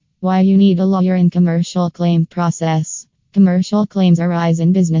Why you need a lawyer in commercial claim process. Commercial claims arise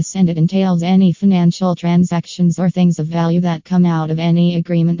in business and it entails any financial transactions or things of value that come out of any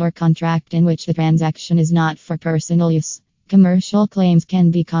agreement or contract in which the transaction is not for personal use. Commercial claims can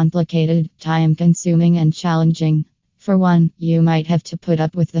be complicated, time-consuming and challenging. For one, you might have to put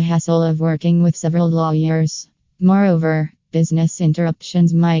up with the hassle of working with several lawyers. Moreover, business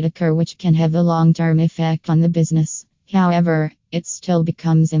interruptions might occur which can have a long-term effect on the business. However, it still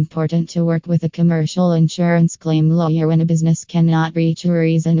becomes important to work with a commercial insurance claim lawyer when a business cannot reach a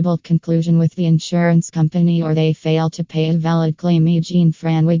reasonable conclusion with the insurance company or they fail to pay a valid claim.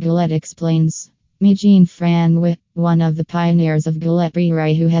 Jean-François Goulet explains. Jean-François, one of the pioneers of Goulet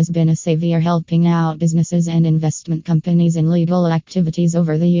who has been a savior helping out businesses and investment companies in legal activities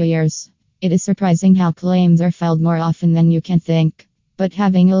over the years. It is surprising how claims are filed more often than you can think. But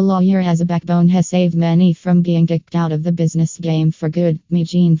having a lawyer as a backbone has saved many from being kicked out of the business game for good.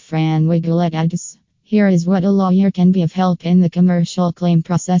 Jean-François Goulet adds. Here is what a lawyer can be of help in the commercial claim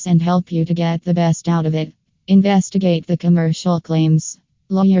process and help you to get the best out of it. Investigate the commercial claims.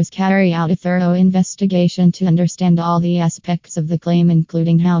 Lawyers carry out a thorough investigation to understand all the aspects of the claim,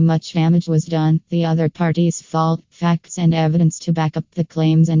 including how much damage was done, the other party's fault, facts and evidence to back up the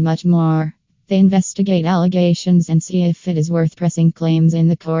claims, and much more. They investigate allegations and see if it is worth pressing claims in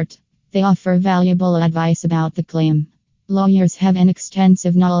the court. They offer valuable advice about the claim. Lawyers have an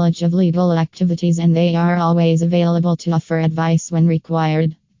extensive knowledge of legal activities and they are always available to offer advice when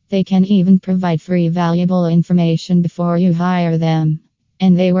required. They can even provide free valuable information before you hire them.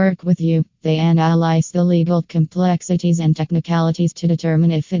 And they work with you. They analyze the legal complexities and technicalities to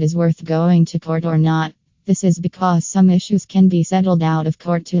determine if it is worth going to court or not. This is because some issues can be settled out of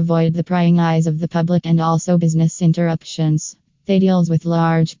court to avoid the prying eyes of the public and also business interruptions. They deal with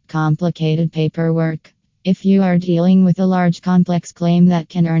large, complicated paperwork. If you are dealing with a large complex claim that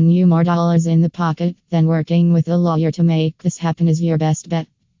can earn you more dollars in the pocket, then working with a lawyer to make this happen is your best bet.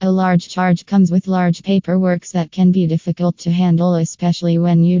 A large charge comes with large paperwork that can be difficult to handle, especially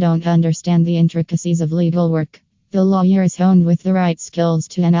when you don't understand the intricacies of legal work. The lawyer is honed with the right skills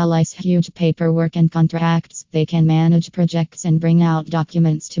to analyze huge paperwork and contracts. They can manage projects and bring out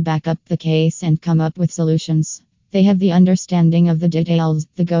documents to back up the case and come up with solutions. They have the understanding of the details,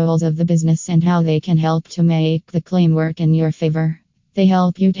 the goals of the business, and how they can help to make the claim work in your favor. They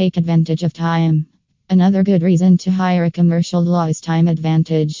help you take advantage of time. Another good reason to hire a commercial law is time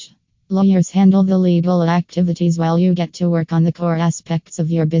advantage. Lawyers handle the legal activities while you get to work on the core aspects of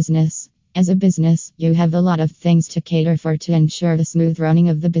your business. As a business, you have a lot of things to cater for to ensure the smooth running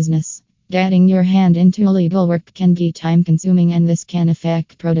of the business. Getting your hand into legal work can be time consuming and this can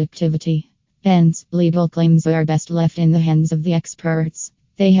affect productivity. Hence, legal claims are best left in the hands of the experts.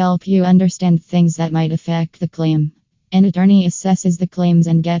 They help you understand things that might affect the claim. An attorney assesses the claims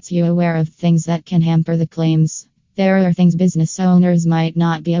and gets you aware of things that can hamper the claims. There are things business owners might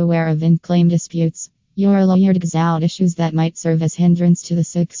not be aware of in claim disputes. Your lawyer digs out issues that might serve as hindrance to the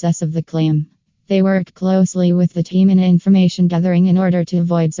success of the claim. They work closely with the team in information gathering in order to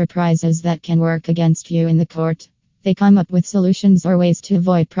avoid surprises that can work against you in the court. They come up with solutions or ways to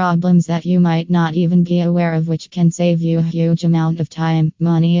avoid problems that you might not even be aware of, which can save you a huge amount of time,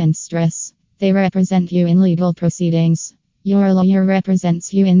 money, and stress. They represent you in legal proceedings. Your lawyer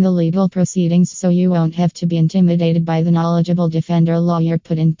represents you in the legal proceedings, so you won't have to be intimidated by the knowledgeable defender lawyer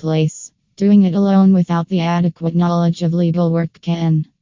put in place. Doing it alone without the adequate knowledge of legal work can